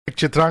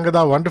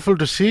Chitrangda, wonderful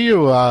to see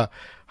you.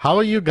 How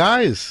are you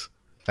guys?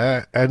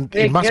 And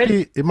Very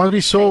good. it must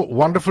be so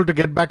wonderful to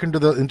get back into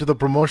the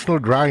promotional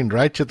grind,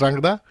 right,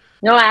 Chitrangda?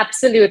 No,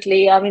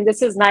 absolutely. I mean,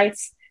 this is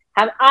nice.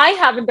 I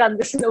haven't done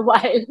this in a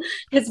while.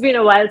 It's been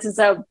a while since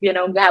I've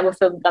have a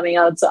film coming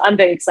out. So I'm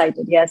very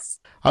excited. Yes.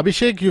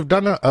 Abhishek, you've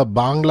done a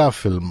Bangla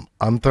film,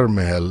 Antar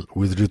Mahal,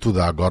 with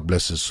Rituda, God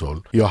bless his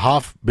soul. You're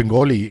half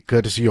Bengali,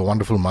 courtesy of your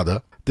wonderful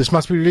mother. This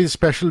must be really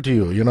special to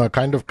you, a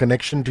kind of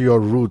connection to your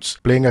roots,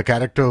 playing a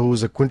character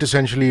who's a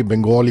quintessentially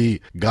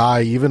Bengali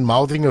guy, even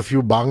mouthing a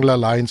few Bangla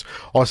lines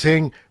or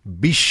saying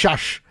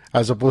Bishash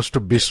as opposed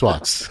to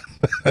Biswas.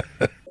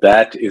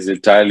 That is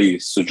entirely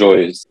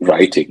Sujoy's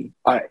writing.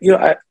 I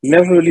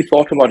never really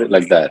thought about it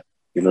like that.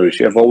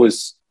 Rishi, it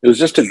was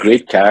just a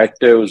great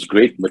character. It was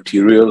great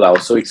material. I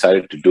was so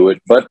excited to do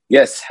it. But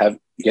yes,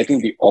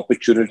 getting the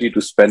opportunity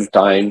to spend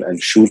time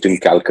and shoot in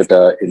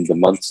Calcutta in the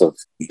months of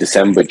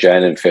December,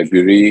 Jan and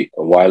February,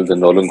 while the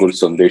Nolangur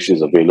Sandesh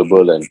is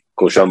available and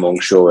Kosha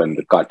Mongsho and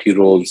the Kathi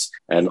rolls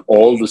and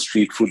all the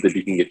street food that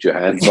you can get your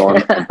hands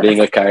on and playing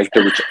a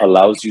character which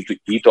allows you to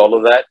eat all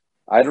of that.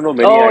 I don't know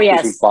many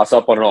actors who pass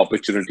up on an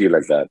opportunity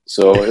like that.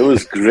 So it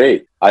was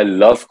great. I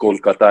love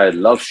Kolkata. I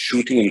love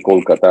shooting in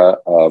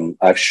Kolkata.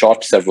 I've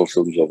shot several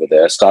films over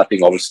there,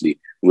 starting obviously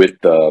with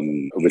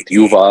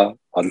Yuva,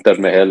 Antar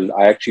Mahal.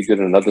 I actually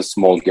did another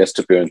small guest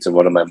appearance in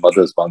one of my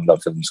mother's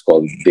Bangla films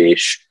called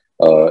Desh,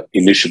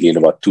 initially in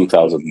about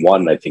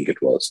 2001, I think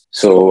it was.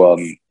 So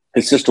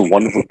it's just a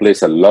wonderful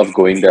place. I love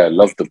going there. I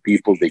love the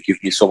people. They give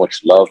me so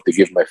much love. They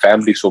give my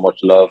family so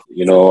much love.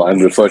 I'm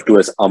referred to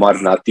as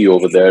Amar Nati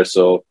over there.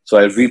 So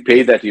I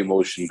repay that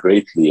emotion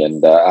greatly.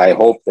 And I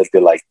hope that they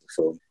like the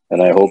film.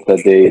 And I hope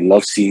that they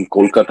love seeing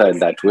Kolkata in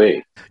that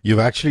way. You've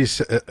actually,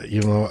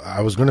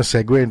 I was going to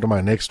segue into my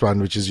next one,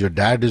 which is your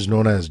dad is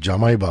known as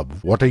Jamai Babu.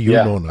 What are you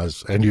known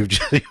as? And you've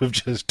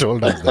just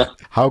told us that.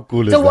 How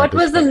cool is that? So what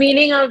was the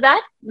meaning of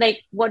that?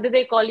 Like, what do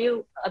they call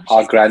you?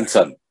 Our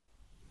grandson.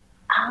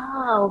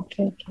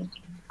 Okay.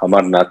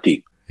 Amar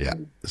Nati. Yeah.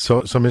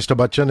 So Mr.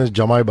 Bachchan is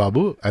Jamai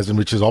Babu,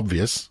 which is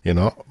obvious,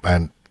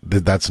 and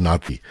that's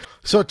Nati.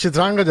 So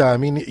Chitrangda, I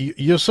mean,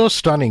 you're so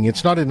stunning.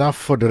 It's not enough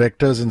for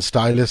directors and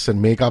stylists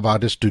and makeup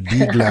artists to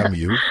de-glam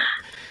you.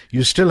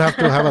 You still have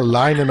to have a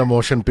line in a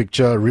motion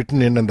picture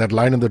written in, and that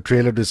line in the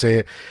trailer to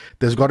say,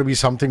 there's got to be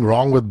something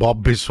wrong with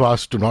Bob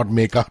Biswas to not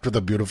make out with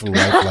a beautiful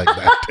wife like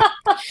that.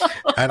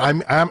 And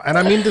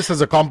I mean this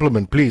as a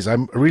compliment, please. I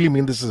really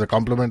mean this as a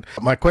compliment.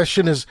 My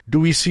question is, do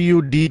we see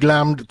you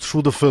de-glammed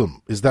through the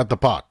film? Is that the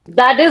part?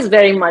 That is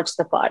very much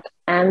the part.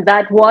 And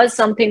that was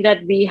something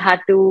that we had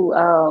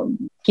to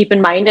keep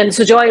in mind. And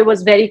Sujoy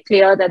was very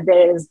clear that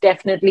there is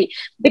definitely,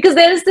 because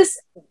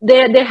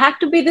there had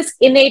to be this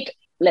innate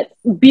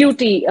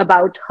beauty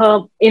about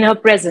her in her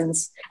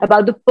presence,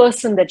 about the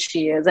person that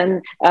she is,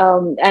 and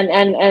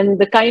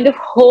the kind of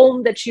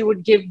home that she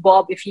would give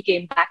Bob if he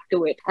came back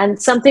to it, and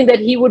something that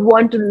he would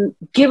want to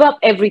give up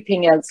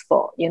everything else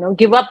for,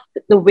 give up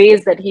the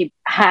ways that he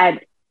had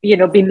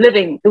been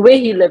living, the way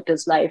he lived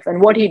his life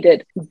and what he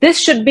did.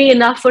 This should be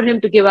enough for him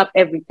to give up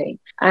everything.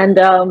 And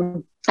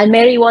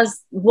Mary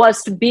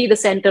was to be the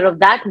center of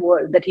that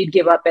world that he'd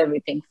give up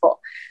everything for.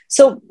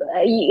 So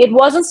it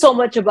wasn't so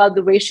much about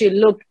the way she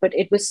looked, but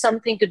it was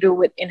something to do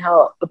with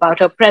about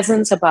her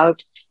presence,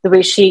 about the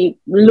way she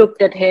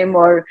looked at him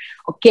or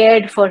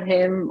cared for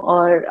him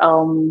or,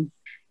 or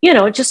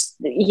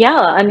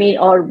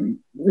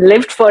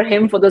lived for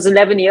him for those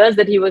 11 years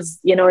that he was,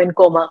 in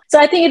coma. So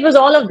I think it was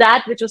all of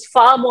that, which was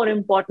far more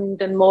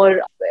important and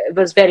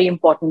was very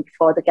important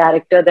for the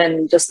character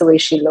than just the way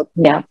she looked.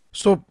 Yeah.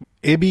 So,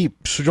 AB,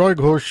 Sujoy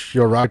Ghosh,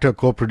 your writer,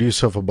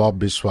 co-producer for Bob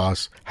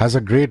Biswas, has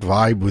a great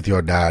vibe with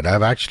your dad.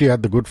 I've actually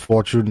had the good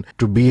fortune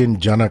to be in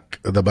Janak,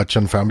 the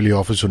Bachchan family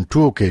office, on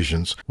 2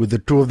 occasions with the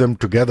 2 of them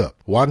together.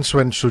 Once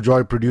when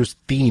Sujoy produced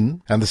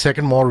Teen, and the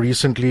second more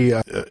recently,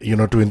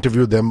 to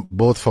interview them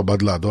both for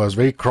Badla. Though I was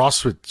very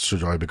cross with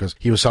Sujoy because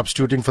he was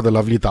substituting for the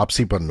lovely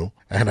Tapsi Pannu,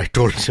 and I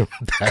told him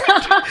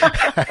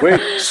that. Wait,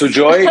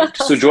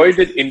 Sujoy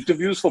did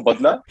interviews for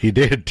Badla? He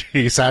did.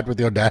 He sat with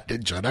your dad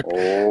in Janak,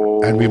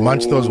 and we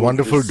munched those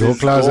wonderful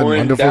dhoklas and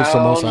wonderful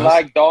samosas.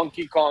 Like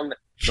Donkey Kong.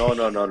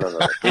 No.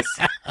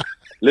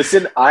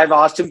 Listen, I've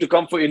asked him to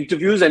come for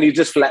interviews and he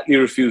just flatly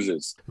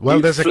refuses. Well,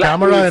 there's a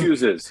camera in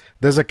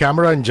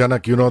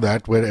Janak, you know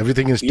that, where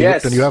everything is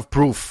taped and you have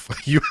proof.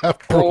 You have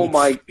proof. Oh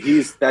my,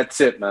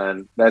 that's it,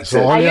 man. That's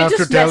it. Are you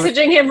just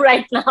messaging him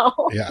right now?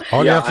 Yeah,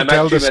 all you have to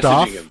tell the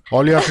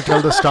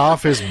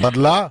staff is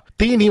Badla.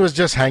 Teen, he was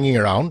just hanging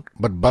around,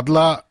 but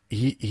Badla,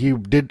 he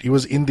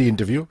was in the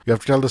interview. You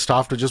have to tell the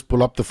staff to just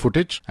pull up the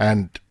footage,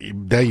 and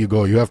there you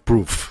go, you have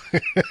proof.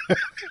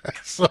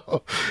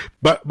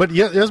 But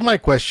here's my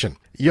question.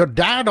 Your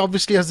dad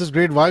obviously has this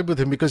great vibe with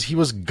him because he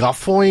was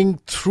guffawing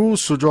through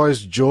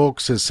Sujoy's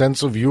jokes, his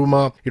sense of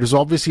humor. It was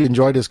obviously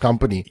enjoyed his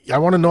company. I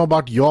want to know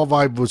about your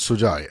vibe with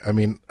Sujoy. I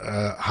mean,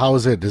 how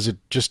is it? Does it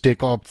just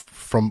take off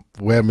from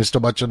where Mr.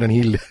 Bachchan and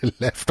he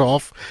left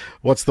off?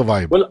 What's the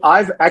vibe? Well,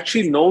 I've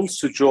actually known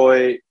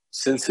Sujoy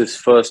since his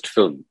first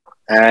film.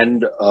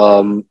 And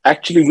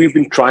actually, we've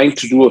been trying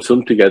to do a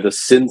film together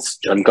since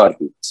Jankar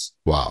Boots.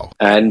 Wow.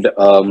 And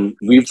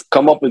we've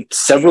come up with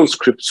several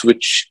scripts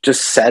which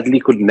just sadly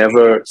could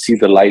never see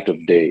the light of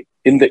day.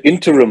 In the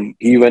interim,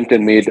 he went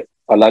and made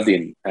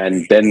Aladdin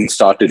and then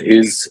started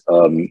his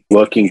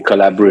working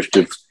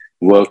collaborative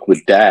work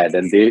with Dad.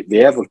 And they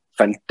have a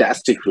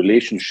fantastic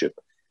relationship.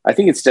 I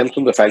think it stems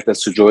from the fact that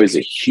Sujoy is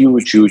a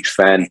huge, huge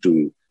fan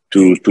to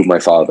my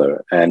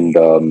father. And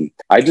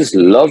I just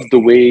love the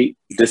way,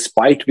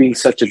 despite being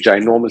such a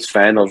ginormous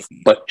fan of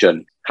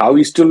Bachchan, how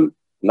he still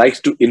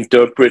likes to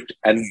interpret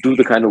and do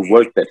the kind of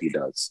work that he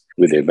does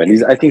with him.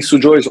 And I think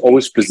Sujoy has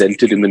always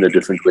presented him in a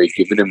different way,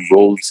 given him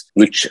roles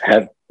which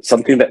have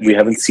something that we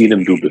haven't seen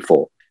him do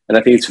before. And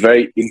I think it's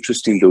very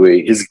interesting the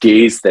way his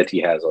gaze that he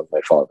has on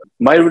my father.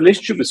 My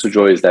relationship with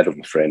Sujoy is that of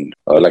a friend.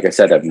 Like I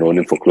said, I've known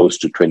him for close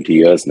to 20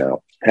 years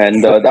now.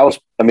 And that was,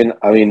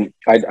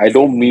 I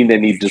don't mean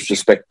any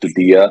disrespect to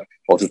Dia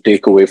or to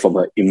take away from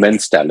her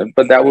immense talent,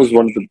 but that was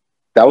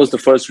the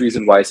first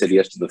reason why I said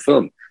yes to the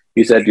film.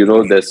 He said,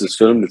 there's this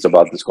film, it's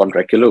about this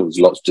contract killer who's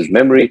lost his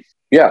memory.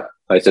 Yeah.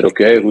 I said,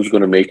 okay, who's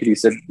going to make it? He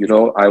said,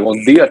 I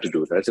want Dia to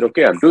do it. I said,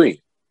 okay, I'm doing it.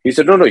 He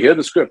said, no, here's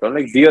the script. I'm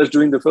like, Dia's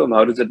doing the film.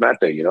 How does it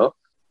matter,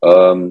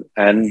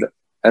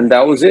 And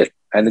that was it.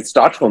 And it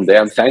starts from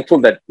there. I'm thankful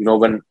that,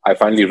 when I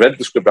finally read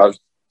the script, I was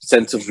a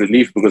sense of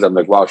relief because I'm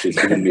like, wow, she's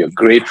given me a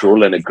great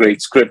role and a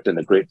great script and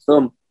a great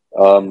film.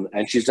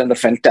 And she's done a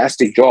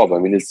fantastic job. I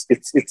mean, it's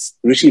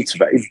Hrishi, it's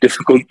very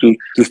difficult to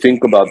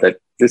think about that.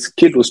 This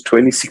kid was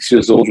 26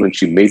 years old when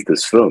she made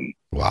this film.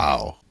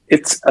 Wow.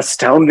 It's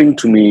astounding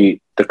to me,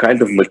 the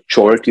kind of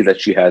maturity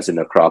that she has in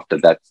her craft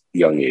at that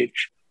young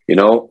age. In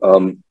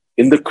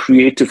the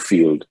creative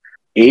field,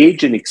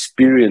 age and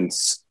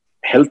experience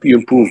help you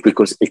improve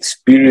because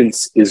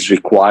experience is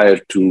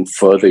required to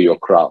further your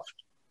craft.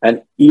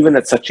 And even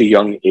at such a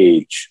young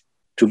age,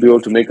 to be able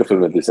to make a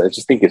film like this, I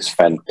just think it's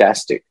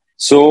fantastic.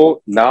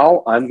 So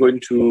now I'm going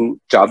to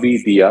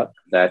Chabi Dia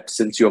that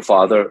since your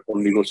father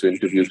only goes to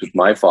interviews with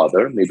my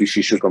father, maybe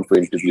she should come for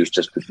interviews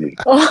just with me.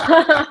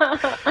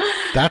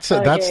 That's a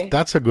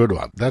good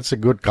one. That's a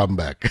good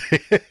comeback.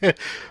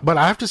 But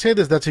I have to say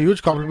this, that's a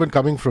huge compliment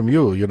coming from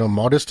you.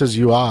 Modest as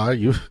you are,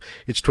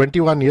 it's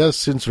 21 years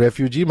since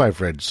Refugee, my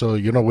friend. So,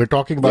 we're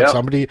talking about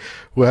somebody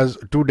who has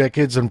 2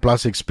 decades and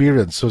plus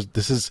experience. So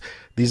this is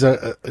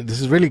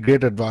really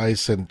great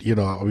advice and,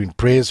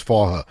 praise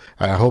for her.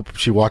 I hope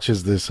she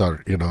watches this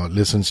or,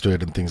 listens to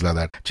it and things like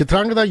that.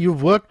 Chitrangda,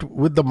 you've worked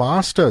with the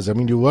masters. I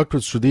mean, you worked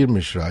with Sudhir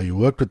Mishra, you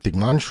worked with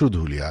Tignanshu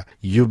Dhulia,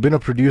 you've been a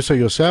producer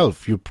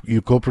yourself, you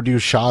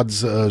co-produced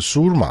Shad's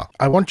Surma.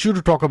 I want you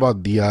to talk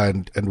about Dia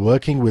and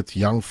working with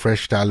young,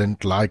 fresh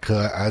talent like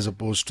her as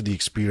opposed to the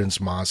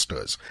experienced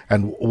masters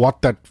and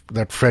what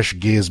that fresh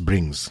gaze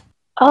brings.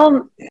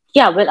 Dia,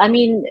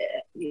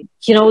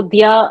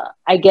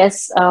 I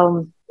guess,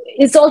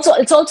 it's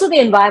also the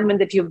environment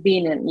that you've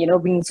been in,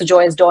 being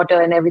Sujoy's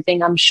daughter and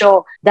everything. I'm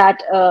sure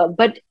that,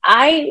 but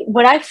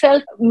what I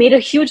felt made a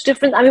huge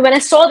difference. I mean, when I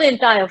saw the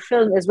entire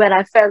film is when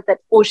I felt that,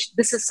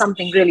 this is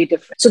something really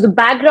different. So the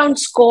background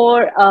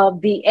score,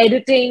 the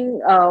editing,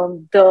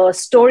 the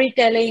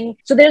storytelling.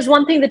 So there's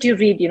one thing that you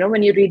read,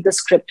 when you read the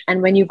script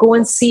and when you go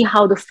and see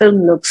how the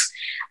film looks,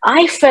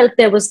 I felt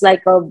there was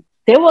a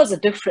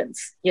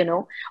difference,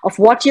 of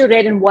what you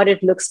read and what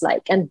it looks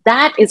like. And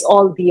that is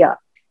all Dia.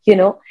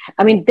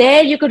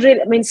 There you could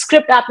really,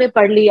 script aapne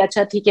padh li,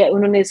 acha theek hai,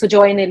 unhone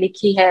Sujoy ne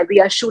likhi hai, we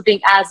are shooting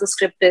as the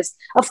script is.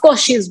 Of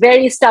course, she's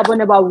very stubborn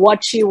about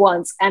what she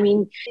wants.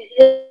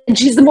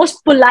 She's the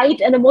most polite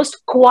and the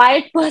most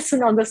quiet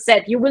person on the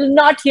set. You will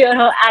not hear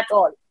her at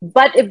all.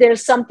 But if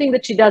there's something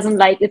that she doesn't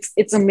like,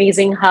 it's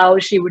amazing how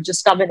she would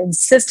just come and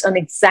insist on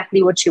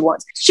exactly what she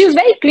wants. She was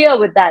very clear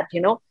with that,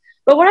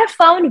 But what I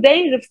found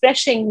very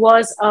refreshing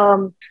was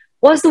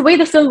the way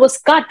the film was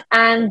cut,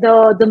 and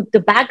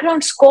the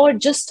background score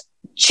just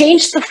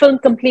changed the film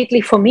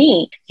completely for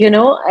me.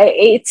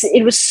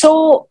 It was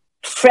so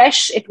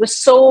fresh, it was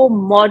so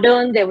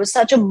modern. There was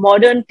such a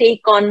modern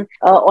take on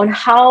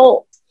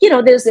how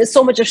there's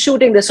so much of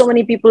shooting. There's so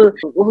many people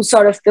who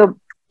sort of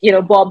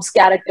Bob's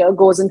character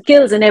goes and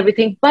kills and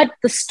everything. But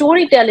the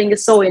storytelling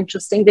is so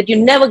interesting that you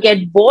never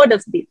get bored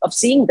of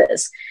seeing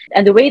this.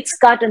 And the way it's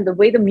cut and the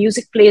way the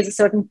music plays a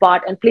certain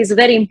part and plays a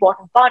very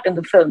important part in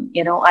the film,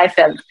 I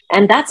felt.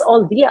 And that's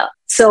all Dia.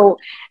 So,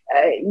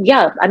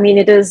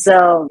 it is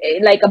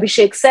like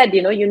Abhishek said,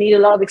 you need a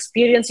lot of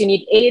experience, you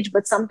need age,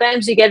 but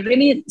sometimes you get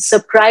really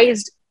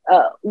surprised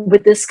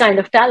with this kind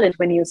of talent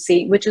when you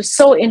see, which is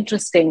so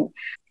interesting.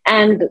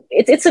 And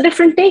it's a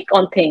different take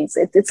on things.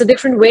 It's a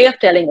different way of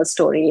telling a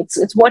story.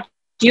 It's what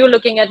you're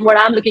looking at, what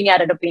I'm looking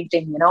at a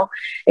painting,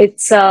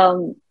 It's,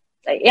 so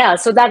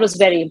that was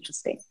very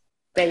interesting.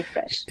 Very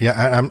fresh.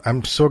 Yeah,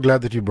 I'm so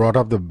glad that you brought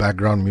up the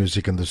background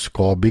music and the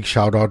score. Big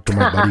shout out to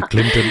my buddy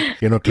Clinton.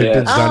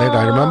 Clinton's done it.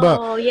 I remember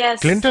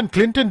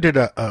Clinton did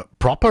a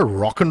proper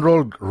rock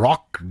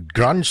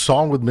grunge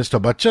song with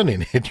Mr. Bachchan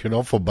in it,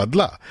 for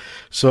Badla.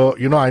 So,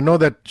 I know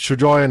that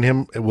Sujoy and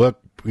him work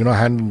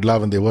hand in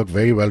glove, and they work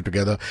very well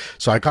together.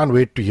 So I can't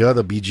wait to hear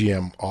the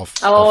BGM of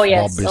Oh of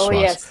yes, Bob Biswas. oh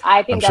yes.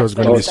 I think I'm sure it's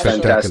going to be It's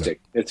spectacular.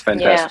 fantastic. It's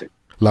fantastic.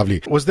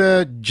 Lovely. Was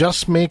there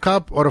just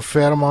makeup or a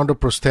fair amount of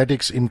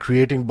prosthetics in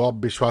creating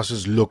Bob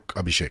Biswas's look,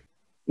 Abhishek?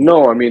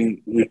 No, I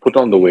mean, we put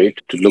on the weight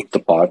to look the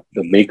part.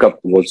 The makeup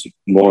was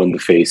more on the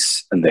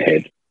face and the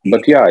head.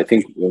 But yeah, I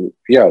think,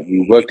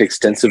 we worked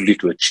extensively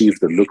to achieve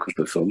the look of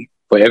the film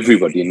for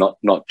everybody,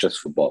 not just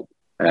for Bob.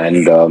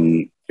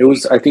 And it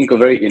was, I think, a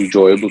very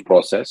enjoyable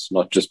process,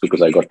 not just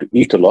because I got to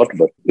eat a lot,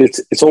 but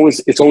it's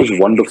always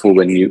wonderful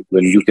when you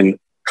can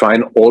try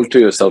and alter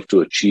yourself to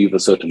achieve a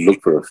certain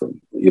look for a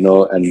film,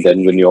 and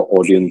then when your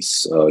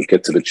audience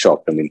gets a bit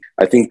shocked.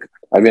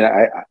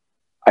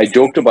 I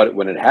joked about it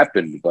when it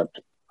happened, but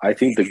I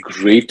think the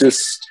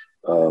greatest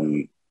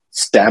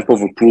stamp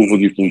of approval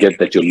you can get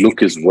that your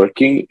look is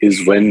working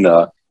is when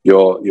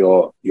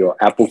your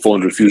Apple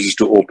phone refuses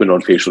to open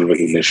on facial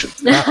recognition.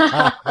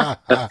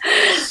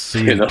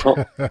 Sweet.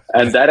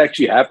 And that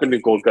actually happened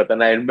in Kolkata.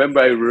 And I remember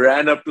I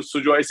ran up to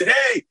Sujoy. I said,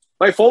 "Hey,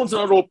 my phone's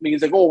not opening."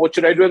 He's like, "Oh, what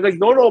should I do?" I was like,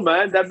 "No,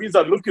 man, that means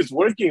our look is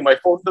working. My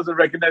phone doesn't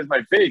recognize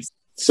my face."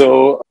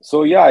 So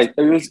yeah,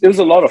 it was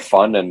a lot of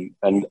fun,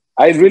 and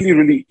I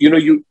really,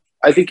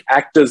 I think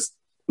actors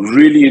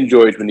really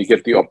enjoy it when you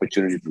get the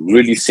opportunity to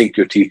really sink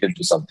your teeth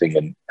into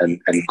something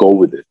and go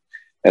with it.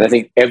 And I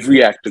think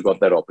every actor got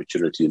that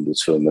opportunity in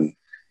this film.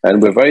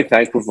 And we're very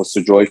thankful for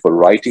Sujoy for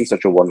writing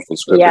such a wonderful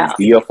script, and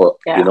Dia for,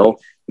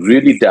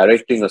 really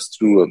directing us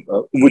through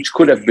which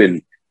could have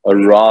been a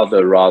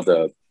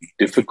rather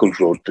difficult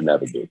road to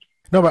navigate.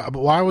 No, but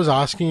why I was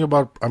asking you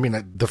about,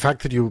 the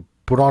fact that you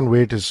put on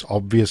weight is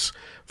obvious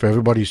for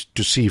everybody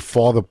to see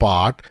for the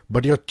part,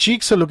 but your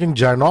cheeks are looking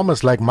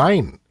ginormous like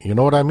mine. You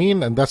know what I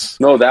mean? And that's...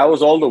 No, that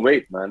was all the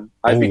weight, man.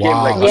 I became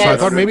like... So I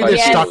thought maybe they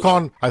stuck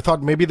on...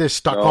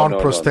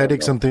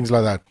 prosthetics and things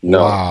like that.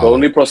 No, wow. The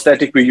only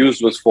prosthetic we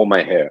used was for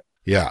my hair.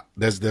 Yeah,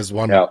 there's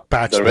one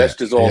patch. The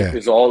rest is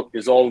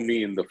all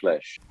me in the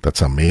flesh.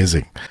 That's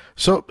amazing.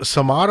 So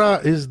Samara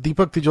is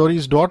Deepak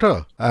Tijori's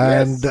daughter,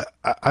 and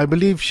I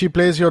believe she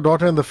plays your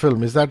daughter in the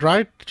film. Is that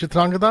right,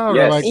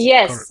 Chitrangda?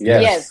 Yes.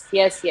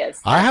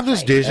 I have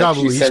this deja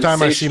vu each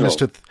time I see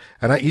Mr.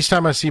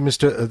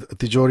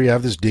 Tijori. I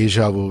have this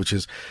deja vu, which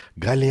is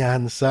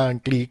Galyan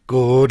Sankli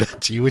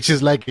Kodachi, which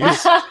is like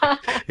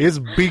his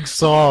big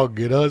song,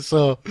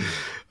 So.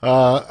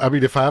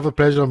 If I have a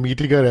pleasure of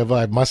meeting her ever,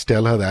 I must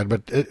tell her that.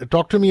 But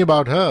talk to me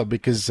about her,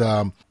 because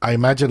I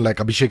imagine, like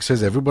Abhishek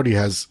says, everybody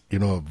has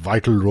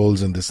vital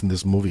roles in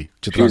this movie.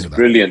 She's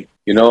brilliant.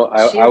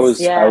 I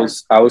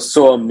was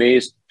so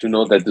amazed to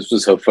know that this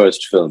was her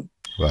first film.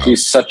 Wow.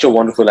 She's such a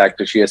wonderful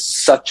actor. She has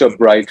such a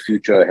bright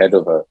future ahead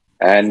of her,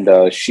 and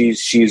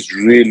she's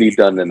really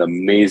done an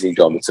amazing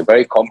job. It's a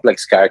very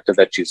complex character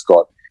that she's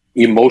got,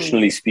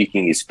 emotionally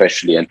speaking,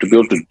 especially, and to be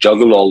able to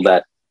juggle all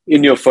that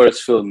in your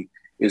first film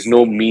is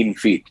no mean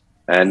feat,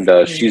 and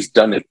she's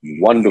done it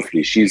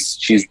wonderfully.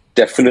 She's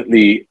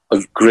definitely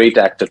a great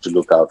actor to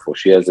look out for.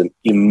 She has an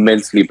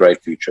immensely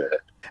bright future ahead.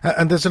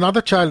 And there's another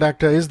child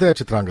actor, is there,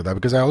 Chitrangda?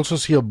 Because I also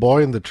see a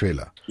boy in the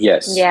trailer.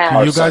 Yes.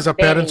 Yeah. You guys are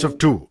parents of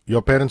two.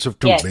 You're parents of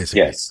two,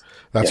 basically. Yes.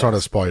 That's not a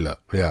spoiler.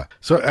 Yeah.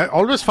 So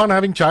always fun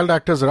having child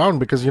actors around,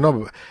 because,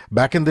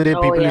 back in the day,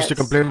 people used to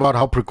complain about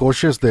how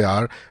precocious they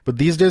are. But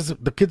these days,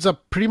 the kids are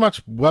pretty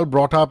much well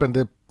brought up, and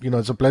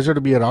it's a pleasure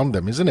to be around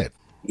them, isn't it?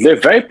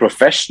 They're very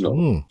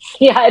professional.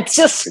 Yeah, it's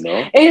just,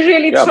 it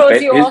really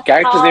throws you off. His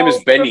character's name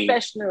is Benny.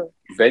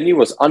 Benny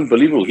was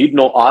unbelievable. He'd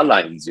know our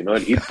lines, and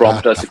he'd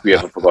prompt us if we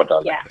ever forgot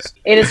our lines.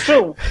 It is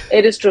true.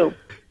 It is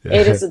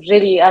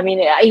really,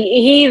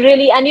 he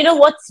really, and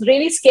what's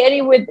really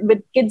scary with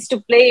kids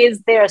to play is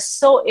they're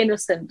so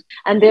innocent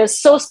and they're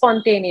so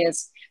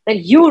spontaneous that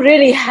you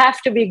really have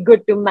to be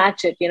good to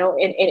match it,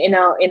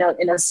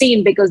 in a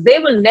scene, because they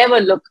will never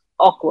look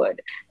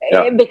awkward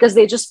because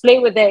they just play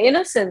with their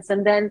innocence,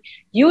 and then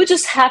you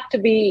just have to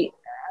be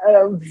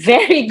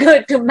very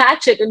good to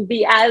match it and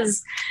be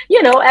as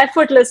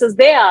effortless as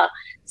they are.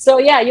 So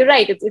you're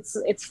right,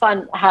 it's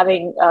fun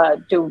having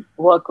to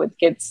work with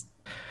kids.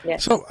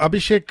 Yes. So,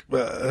 Abhishek,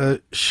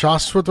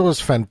 Shashwata was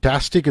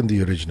fantastic in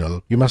the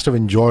original. You must have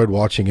enjoyed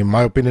watching him.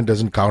 My opinion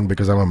doesn't count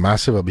because I'm a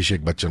massive Abhishek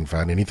Bachchan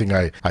fan. Anything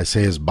I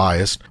say is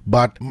biased.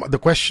 But the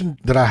question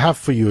that I have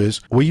for you is,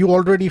 were you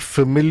already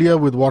familiar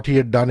with what he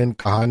had done in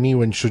Kahani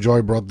when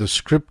Sujoy brought the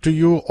script to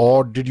you?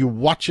 Or did you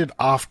watch it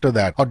after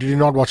that? Or did you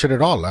not watch it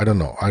at all? I don't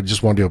know. I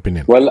just want your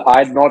opinion. Well, I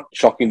had not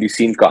shockingly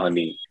seen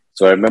Kahani.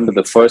 So I remember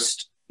the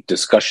first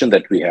discussion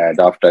that we had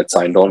after I'd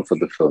signed on for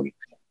the film.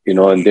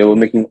 And they were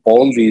making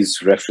all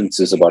these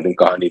references about in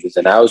Kahani,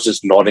 and I was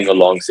just nodding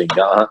along saying,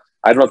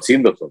 I've not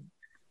seen the film.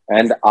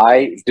 And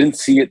I didn't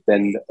see it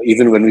then,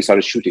 even when we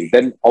started shooting.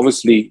 Then,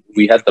 obviously,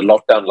 we had the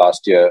lockdown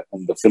last year,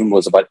 and the film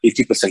was about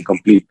 80%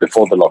 complete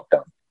before the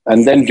lockdown.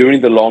 And then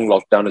during the long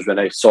lockdown is when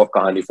I saw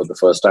Kahani for the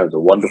first time. It was a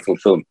wonderful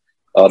film.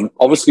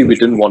 Obviously,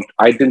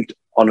 I didn't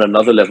on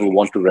another level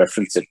want to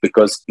reference it,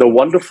 because the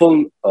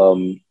wonderful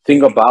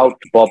thing about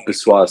Bob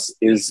Biswas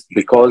is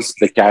because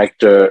the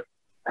character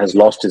has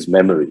lost his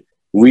memory.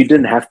 We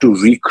didn't have to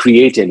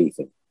recreate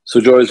anything.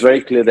 Sujoy is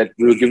very clear that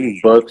we were giving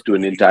birth to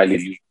an entirely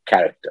new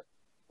character,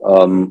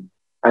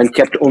 and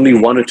kept only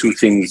one or two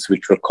things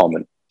which were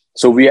common.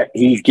 So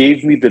he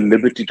gave me the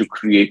liberty to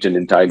create an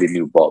entirely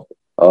new Bob.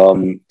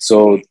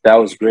 So that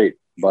was great.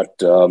 But,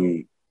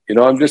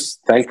 I'm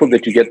just thankful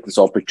that you get this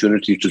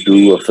opportunity to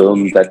do a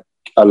film that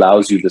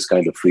allows you this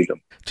kind of freedom.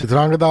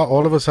 Chitrangda,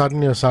 all of a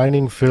sudden you're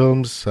signing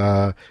films.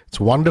 It's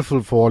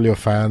wonderful for all your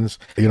fans.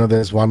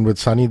 There's one with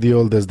Sunny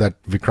Deol. There's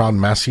that Vikrant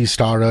Massey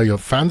starrer. Your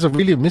fans have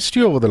really missed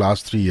you over the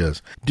last 3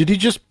 years. Did you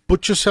just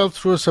put yourself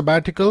through a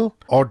sabbatical,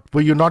 or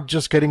were you not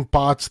just getting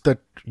parts that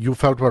you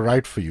felt were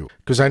right for you?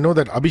 Because I know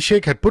that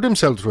Abhishek had put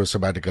himself through a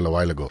sabbatical a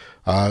while ago.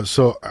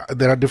 So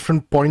there are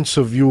different points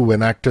of view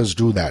when actors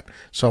do that.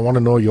 So I want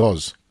to know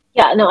yours.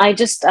 Yeah, no, I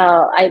just,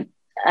 I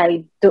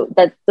do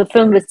that. The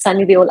film with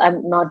Sunny Deol,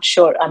 I'm not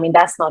sure. I mean,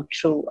 that's not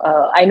true.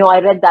 I know I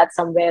read that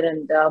somewhere,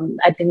 and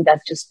I think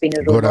that's just been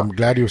a rumor. Good. I'm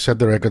glad you set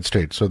the record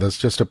straight. So that's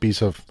just a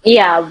piece of...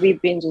 Yeah, we've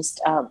been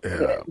just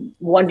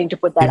wanting to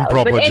put that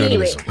improper out. But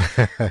anyway.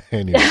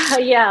 Anyway.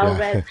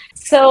 Well,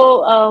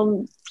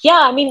 so...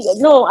 I mean,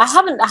 no, I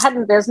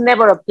hadn't, there's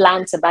never a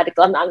planned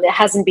sabbatical. It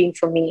hasn't been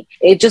for me.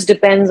 It just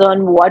depends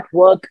on what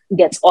work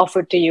gets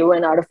offered to you,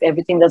 and out of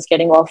everything that's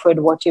getting offered,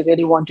 what you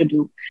really want to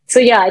do.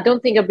 So I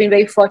don't think I've been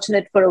very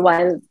fortunate for a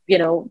while,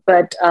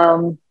 but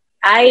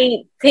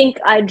I think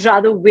I'd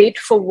rather wait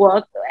for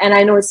work. And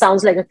I know it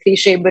sounds like a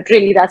cliche, but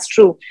really that's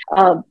true.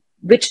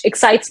 Which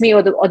excites me,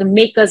 or the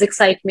makers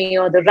excite me,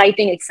 or the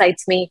writing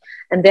excites me.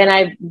 And then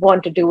I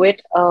want to do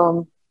it.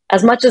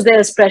 As much as there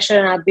is pressure,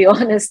 and I'll be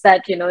honest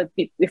that,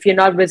 if you're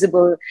not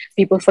visible,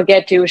 people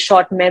forget you,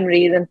 short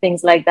memories and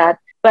things like that.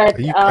 But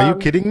are you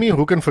kidding me?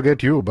 Who can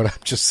forget you? But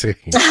I'm just saying.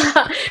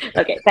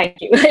 Okay, thank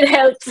you. It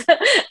helps.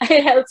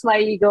 It helps my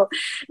ego.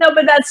 No,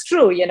 but that's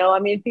true. I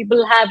mean,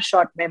 people have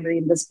short memory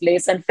in this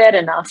place, and fair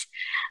enough.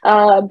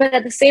 But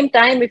at the same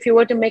time, if you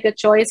were to make a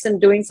choice in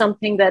doing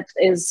something that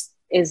is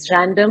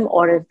random,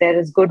 or if there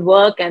is good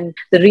work and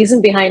the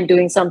reason behind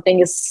doing something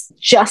is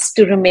just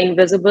to remain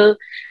visible,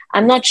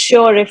 I'm not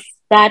sure if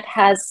that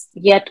has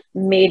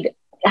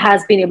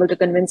been able to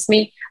convince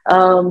me.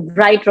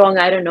 Right, wrong,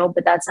 I don't know,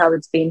 but that's how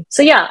it's been.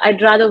 So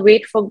I'd rather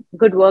wait for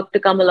good work to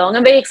come along.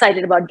 I'm very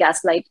excited about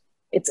Gaslight.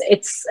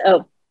 It's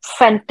a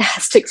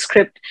fantastic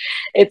script.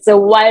 It's a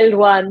wild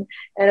one.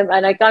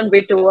 And I can't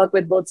wait to work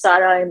with both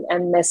Sarah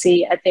and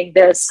Messi. I think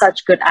they're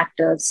such good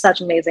actors,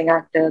 such amazing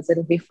actors.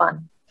 It'll be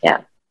fun.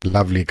 Yeah.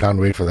 Lovely. Can't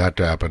wait for that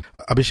to happen.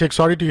 Abhishek,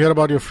 sorry to hear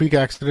about your freak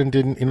accident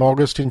in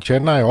August in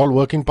Chennai. All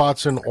working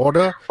parts in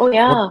order. Oh,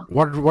 yeah.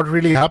 What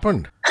really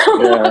happened?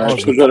 Yeah,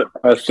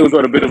 I still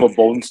got a bit of a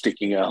bone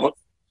sticking out.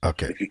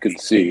 Okay. If you could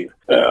see.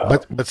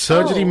 But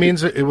surgery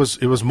means it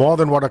was more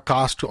than what a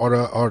cast or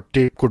a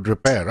tape could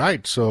repair,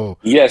 right? So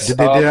yes, did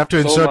they have to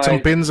insert some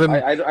pins and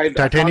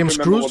titanium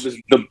screws?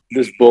 What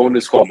this bone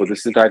is called, but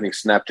this entire thing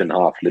snapped in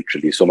half,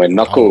 literally. So my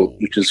knuckle,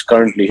 which is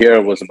currently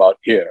here, was about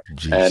here.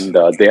 Jeez. And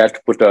they had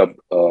to put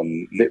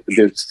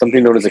there's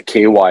something known as a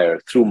K-wire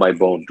through my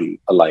bone to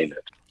align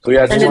it. So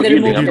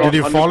did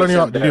you fall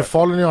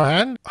on your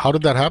hand? How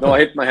did that happen? No, I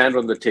hit my hand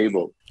on the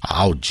table.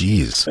 Oh,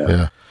 geez.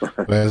 Yeah.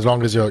 Well, as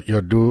long as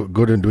you're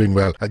good and doing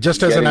well.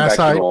 Just as an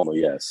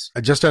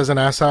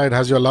aside,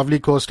 has your lovely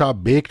co-star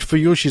baked for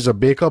you? She's a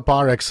baker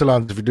par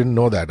excellence. If you didn't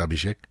know that,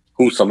 Abhishek.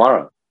 Who,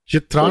 Samara?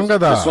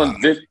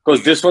 Chitrangda.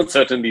 Because this one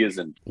certainly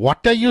isn't.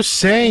 What are you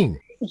saying?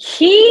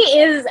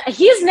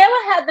 He's never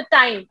had the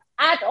time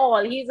at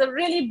all. He's a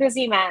really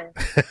busy man,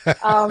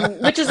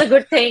 which is a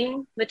good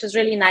thing, which is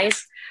really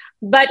nice.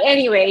 But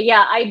anyway,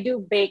 I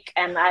do bake,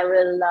 and I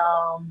will,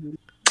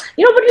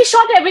 but we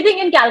shot everything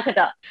in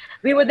Calcutta.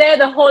 We were there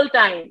the whole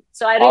time.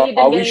 So I really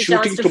didn't get a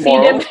chance to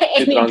feed him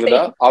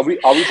anything. Are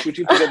we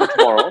shooting together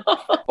tomorrow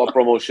for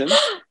promotions?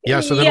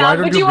 Yeah, so then why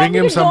don't you bring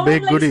him some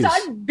baked goodies?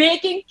 Start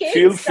baking cakes.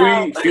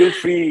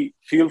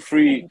 Feel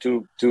free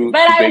to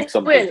bake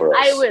something for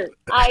us. I will.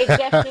 I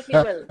definitely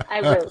will.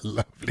 I will.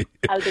 Lovely.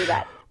 I'll do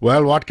that.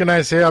 Well, what can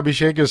I say,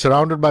 Abhishek? You're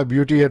surrounded by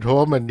beauty at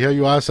home, and here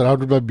you are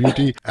surrounded by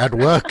beauty at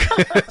work.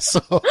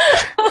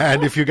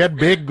 And if you get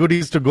baked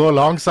goodies to go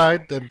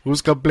alongside, then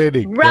who's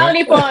complaining?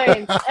 Brownie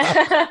points.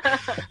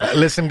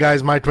 Listen,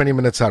 guys, my 20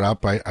 minutes are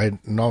up. I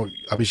know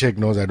Abhishek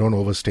knows I don't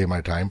overstay my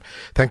time.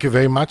 Thank you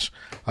very much.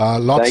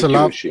 Lots of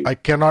love. Hrishi. I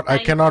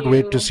cannot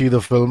wait to see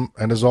the film.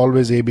 And as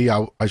always, AB,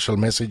 I shall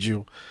message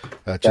you.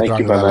 Thank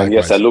you, my man.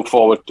 Yes, I look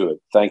forward to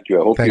it. Thank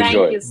you. I hope you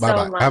enjoy it.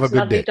 Bye-bye. Have a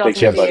good day. Take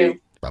care,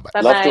 buddy.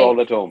 Bye-bye. Love to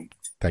all at home.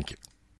 Thank you.